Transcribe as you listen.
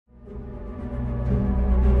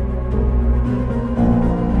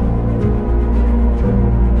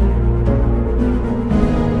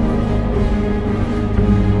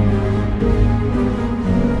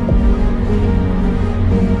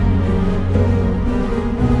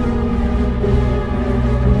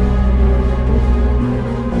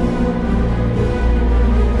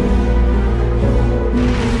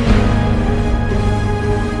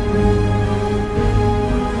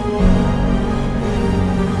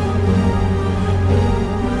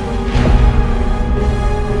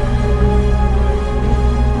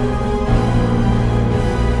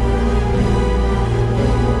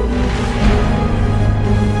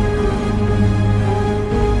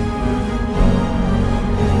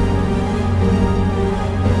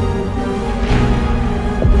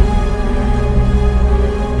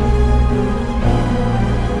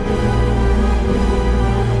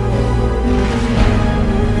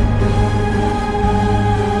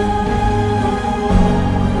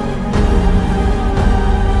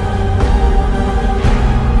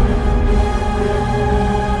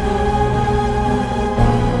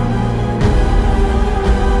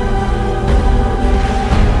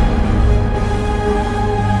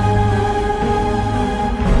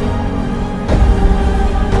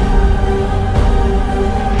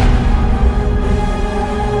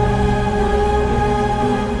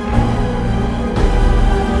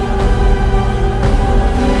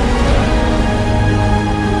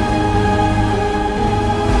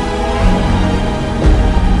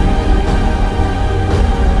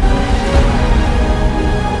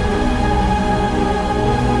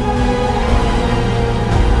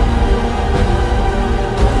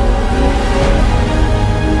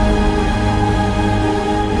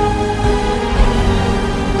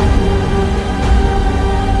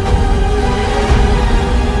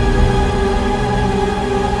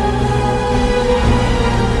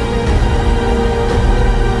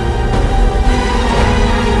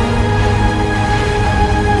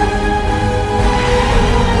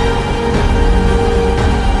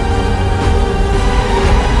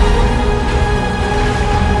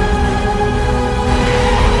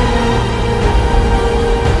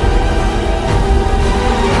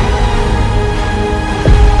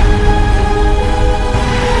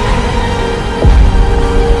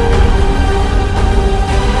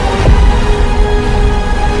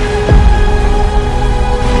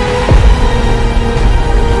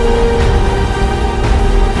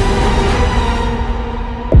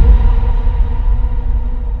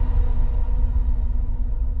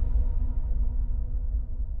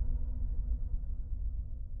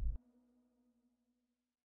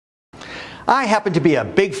I happen to be a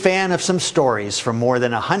big fan of some stories from more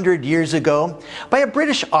than 100 years ago by a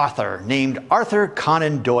British author named Arthur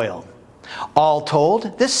Conan Doyle. All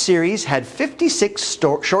told, this series had 56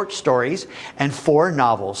 short stories and 4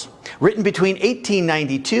 novels, written between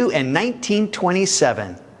 1892 and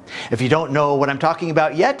 1927. If you don't know what I'm talking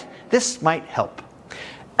about yet, this might help.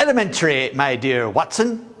 Elementary, my dear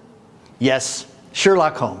Watson. Yes,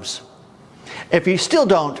 Sherlock Holmes. If you still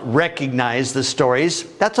don't recognize the stories,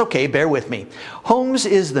 that's okay, bear with me. Holmes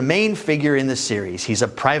is the main figure in the series. He's a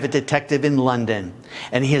private detective in London,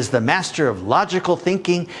 and he is the master of logical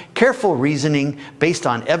thinking, careful reasoning based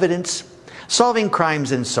on evidence, solving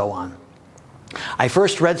crimes, and so on. I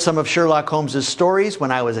first read some of Sherlock Holmes' stories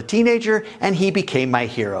when I was a teenager, and he became my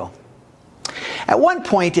hero. At one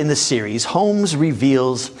point in the series, Holmes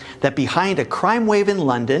reveals that behind a crime wave in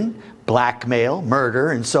London, blackmail,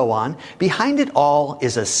 murder, and so on, behind it all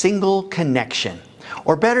is a single connection,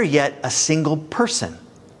 or better yet, a single person.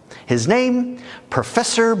 His name,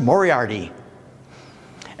 Professor Moriarty.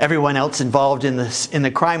 Everyone else involved in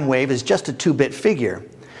the crime wave is just a two-bit figure.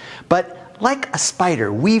 But like a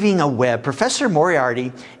spider weaving a web, Professor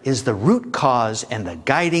Moriarty is the root cause and the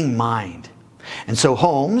guiding mind. And so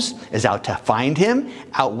Holmes is out to find him,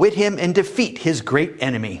 outwit him, and defeat his great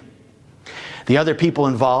enemy. The other people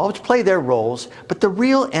involved play their roles, but the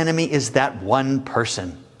real enemy is that one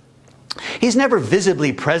person. He's never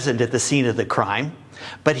visibly present at the scene of the crime,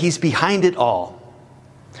 but he's behind it all.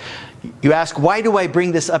 You ask, why do I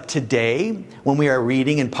bring this up today when we are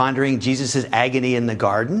reading and pondering Jesus' agony in the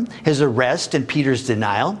garden, his arrest and Peter's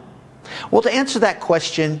denial? Well, to answer that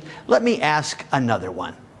question, let me ask another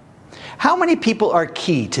one. How many people are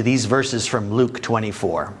key to these verses from Luke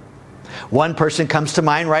 24? One person comes to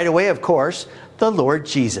mind right away, of course, the Lord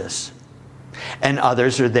Jesus. And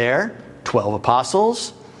others are there, 12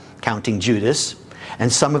 apostles, counting Judas,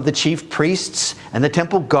 and some of the chief priests, and the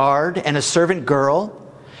temple guard, and a servant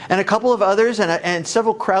girl, and a couple of others, and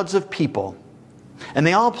several crowds of people. And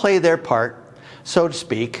they all play their part, so to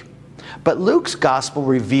speak. But Luke's gospel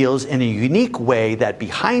reveals in a unique way that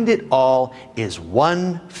behind it all is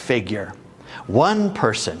one figure, one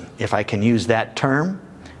person, if I can use that term,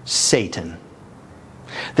 Satan.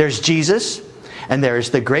 There's Jesus, and there's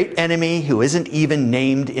the great enemy who isn't even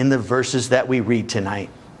named in the verses that we read tonight.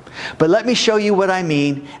 But let me show you what I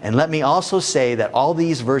mean, and let me also say that all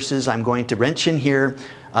these verses I'm going to mention here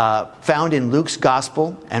found in Luke's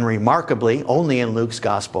gospel, and remarkably, only in Luke's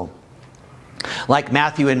gospel. Like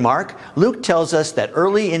Matthew and Mark, Luke tells us that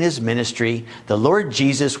early in his ministry, the Lord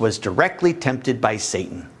Jesus was directly tempted by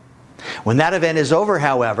Satan. When that event is over,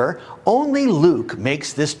 however, only Luke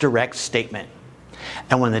makes this direct statement.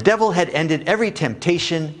 And when the devil had ended every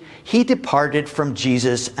temptation, he departed from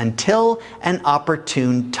Jesus until an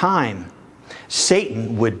opportune time.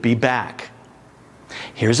 Satan would be back.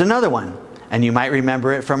 Here's another one, and you might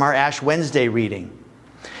remember it from our Ash Wednesday reading.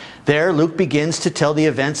 There, Luke begins to tell the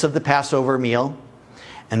events of the Passover meal,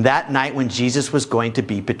 and that night when Jesus was going to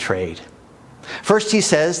be betrayed. First, he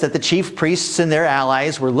says that the chief priests and their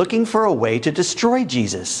allies were looking for a way to destroy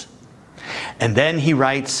Jesus. And then he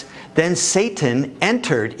writes, then Satan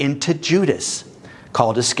entered into Judas,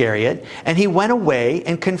 called Iscariot, and he went away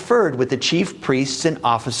and conferred with the chief priests and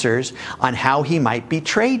officers on how he might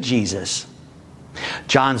betray Jesus.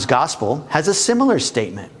 John's gospel has a similar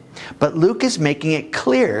statement, but Luke is making it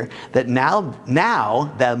clear that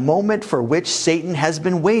now the moment for which Satan has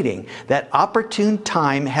been waiting, that opportune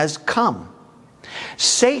time has come.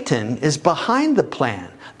 Satan is behind the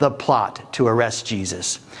plan, the plot to arrest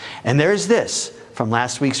Jesus. And there's this from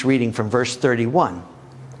last week's reading from verse 31.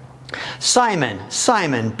 Simon,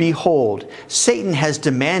 Simon, behold, Satan has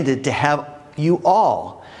demanded to have you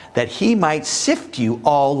all, that he might sift you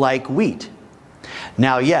all like wheat.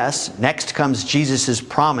 Now, yes, next comes Jesus'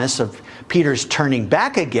 promise of Peter's turning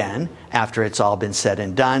back again after it's all been said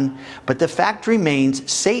and done. But the fact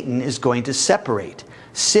remains, Satan is going to separate,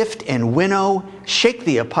 sift and winnow, shake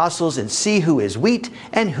the apostles and see who is wheat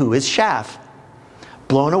and who is chaff,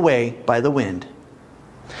 blown away by the wind.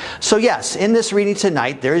 So yes, in this reading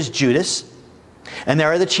tonight, there is Judas, and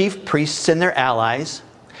there are the chief priests and their allies.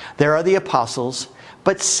 There are the apostles,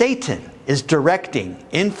 but Satan is directing,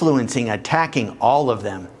 influencing, attacking all of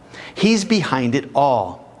them. He's behind it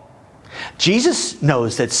all. Jesus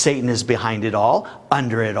knows that Satan is behind it all,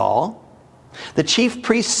 under it all. The chief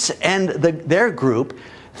priests and their group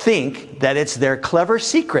think that it's their clever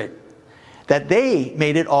secret, that they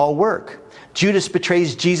made it all work. Judas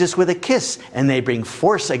betrays Jesus with a kiss, and they bring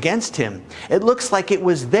force against him. It looks like it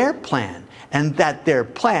was their plan, and that their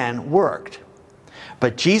plan worked.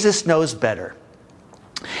 But Jesus knows better.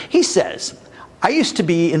 He says, I used to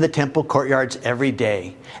be in the temple courtyards every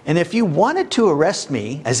day, and if you wanted to arrest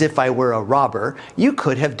me as if I were a robber, you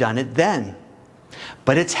could have done it then.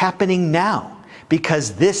 But it's happening now,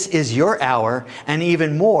 because this is your hour, and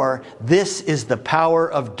even more, this is the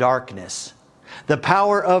power of darkness. The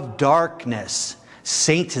power of darkness,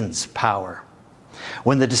 Satan's power.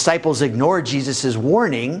 When the disciples ignore Jesus'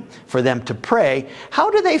 warning for them to pray, how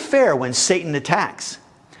do they fare when Satan attacks?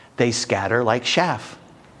 They scatter like chaff.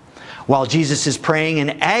 While Jesus is praying in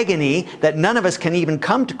agony that none of us can even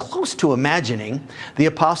come close to imagining, the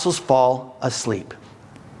apostles fall asleep.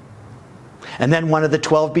 And then one of the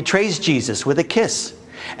 12 betrays Jesus with a kiss,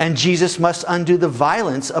 and Jesus must undo the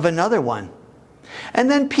violence of another one. And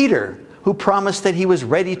then Peter, who promised that he was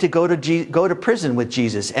ready to go to prison with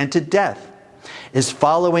Jesus and to death, is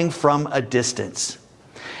following from a distance.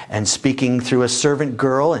 And speaking through a servant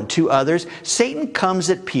girl and 2 others, Satan comes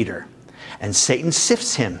at Peter, and Satan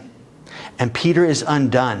sifts him. And Peter is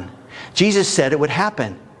undone. Jesus said it would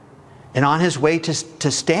happen. And on his way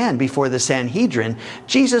to stand before the Sanhedrin,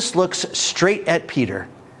 Jesus looks straight at Peter,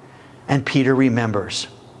 and Peter remembers.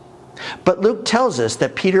 But Luke tells us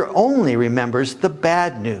that Peter only remembers the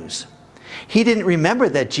bad news. He didn't remember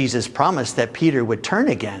that Jesus promised that Peter would turn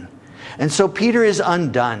again. And so Peter is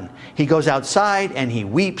undone. He goes outside and he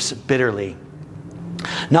weeps bitterly.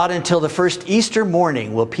 Not until the first Easter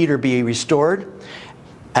morning will Peter be restored,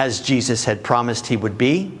 as Jesus had promised he would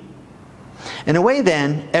be. In a way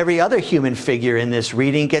then, every other human figure in this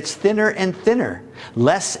reading gets thinner and thinner,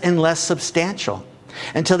 less and less substantial,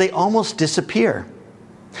 until they almost disappear.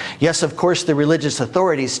 Yes, of course, the religious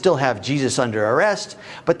authorities still have Jesus under arrest,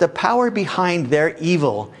 but the power behind their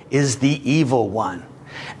evil is the evil one.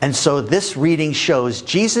 And so this reading shows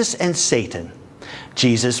Jesus and Satan,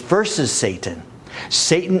 Jesus versus Satan,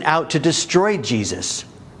 Satan out to destroy Jesus.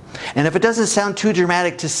 And if it doesn't sound too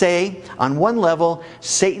dramatic to say, on one level,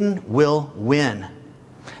 Satan will win.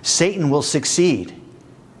 Satan will succeed.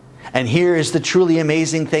 And here is the truly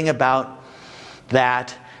amazing thing about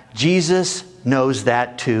that. Jesus knows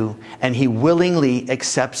that too, and he willingly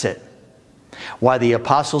accepts it. While the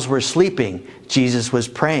apostles were sleeping, Jesus was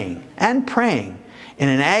praying and praying in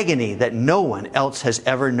an agony that no one else has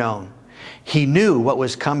ever known. He knew what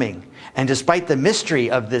was coming, and despite the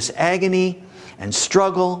mystery of this agony and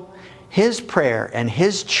struggle, his prayer and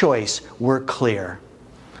his choice were clear.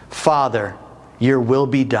 Father, your will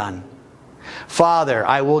be done. Father,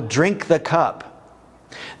 I will drink the cup.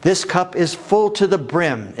 This cup is full to the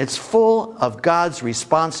brim. It's full of God's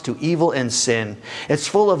response to evil and sin. It's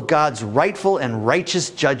full of God's rightful and righteous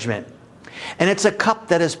judgment. And it's a cup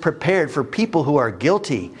that is prepared for people who are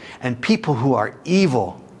guilty and people who are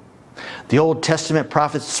evil. The Old Testament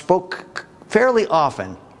prophets spoke fairly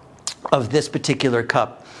often of this particular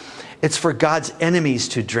cup. It's for God's enemies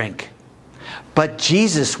to drink. But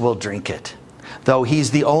Jesus will drink it, though he's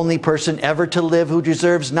the only person ever to live who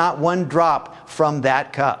deserves not one drop from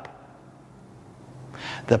that cup.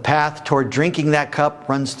 The path toward drinking that cup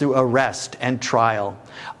runs through arrest and trial,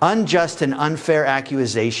 unjust and unfair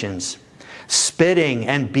accusations, spitting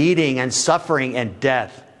and beating and suffering and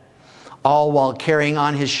death, all while carrying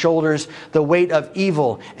on his shoulders the weight of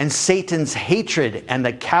evil and Satan's hatred and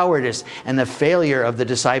the cowardice and the failure of the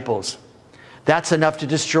disciples. That's enough to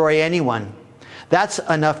destroy anyone. That's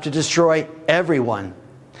enough to destroy everyone.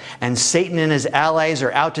 And Satan and his allies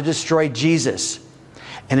are out to destroy Jesus.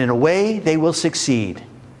 And in a way, they will succeed.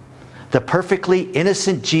 The perfectly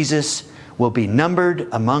innocent Jesus will be numbered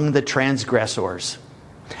among the transgressors.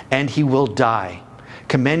 And he will die,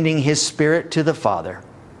 commending his spirit to the Father.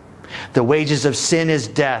 The wages of sin is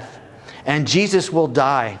death, and Jesus will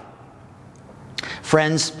die.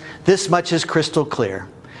 Friends, this much is crystal clear.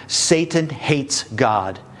 Satan hates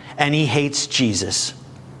God, and he hates Jesus.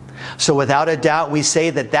 So without a doubt, we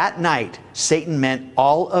say that that night, Satan meant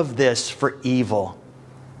all of this for evil.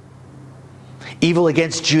 Evil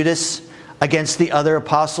against Judas, against the other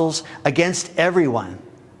apostles, against everyone.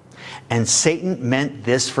 And Satan meant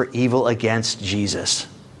this for evil against Jesus.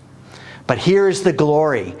 But here is the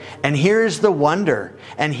glory, and here is the wonder,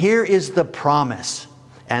 and here is the promise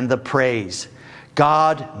and the praise.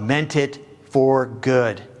 God meant it for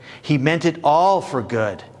good. He meant it all for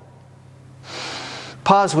good.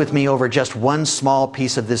 Pause with me over just one small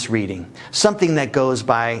piece of this reading, something that goes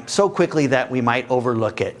by so quickly that we might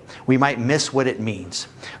overlook it. We might miss what it means.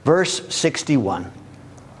 Verse 61.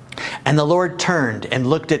 And the Lord turned and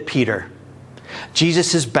looked at Peter.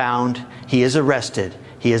 Jesus is bound. He is arrested.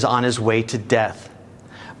 He is on his way to death.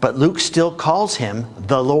 But Luke still calls him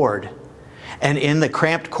the Lord. And in the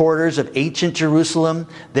cramped quarters of ancient Jerusalem,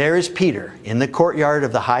 there is Peter in the courtyard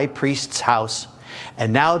of the high priest's house.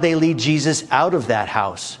 And now they lead Jesus out of that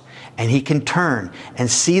house, and he can turn and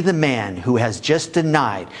see the man who has just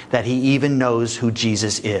denied that he even knows who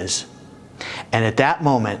Jesus is. And at that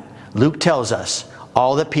moment, Luke tells us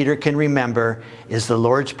all that Peter can remember is the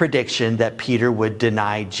Lord's prediction that Peter would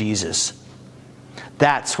deny Jesus.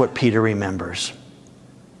 That's what Peter remembers.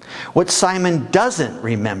 What Simon doesn't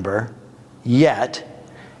remember yet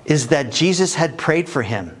is that Jesus had prayed for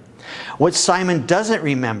him. What Simon doesn't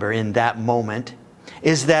remember in that moment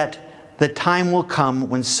is that the time will come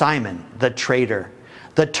when Simon, the traitor,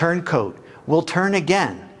 the turncoat, will turn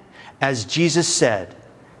again. As Jesus said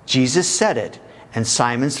it, and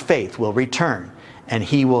Simon's faith will return, and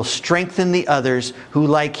he will strengthen the others who,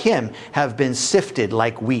 like him, have been sifted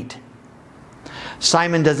like wheat.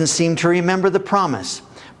 Simon doesn't seem to remember the promise,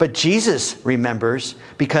 but Jesus remembers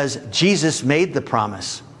because Jesus made the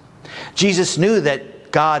promise. Jesus knew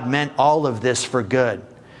that God meant all of this for good,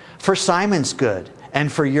 for Simon's good,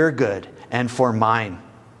 and for your good, and for mine.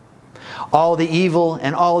 All the evil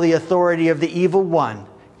and all the authority of the evil one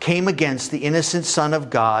came against the innocent Son of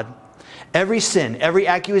God. Every sin, every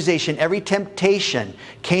accusation, every temptation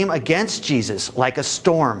came against Jesus like a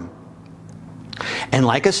storm. And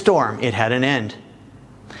like a storm, it had an end.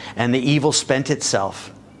 And the evil spent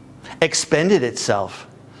itself, expended itself,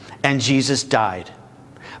 and Jesus died.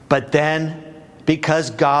 But then, because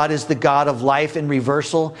God is the God of life and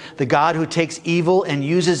reversal, the God who takes evil and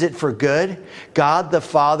uses it for good, God the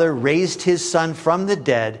Father raised his Son from the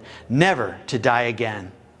dead, never to die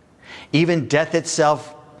again. Even death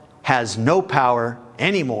itself has no power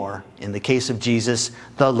anymore, in the case of Jesus,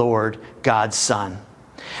 the Lord, God's Son.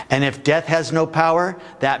 And if death has no power,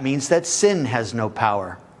 that means that sin has no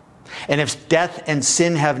power. And if death and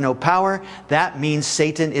sin have no power, that means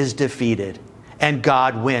Satan is defeated and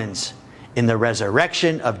God wins in the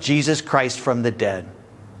resurrection of Jesus Christ from the dead.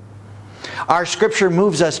 Our scripture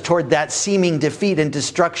moves us toward that seeming defeat and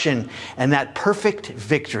destruction and that perfect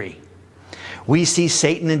victory. We see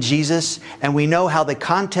Satan and Jesus, and we know how the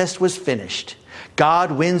contest was finished.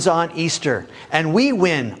 God wins on Easter, and we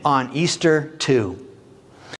win on Easter too.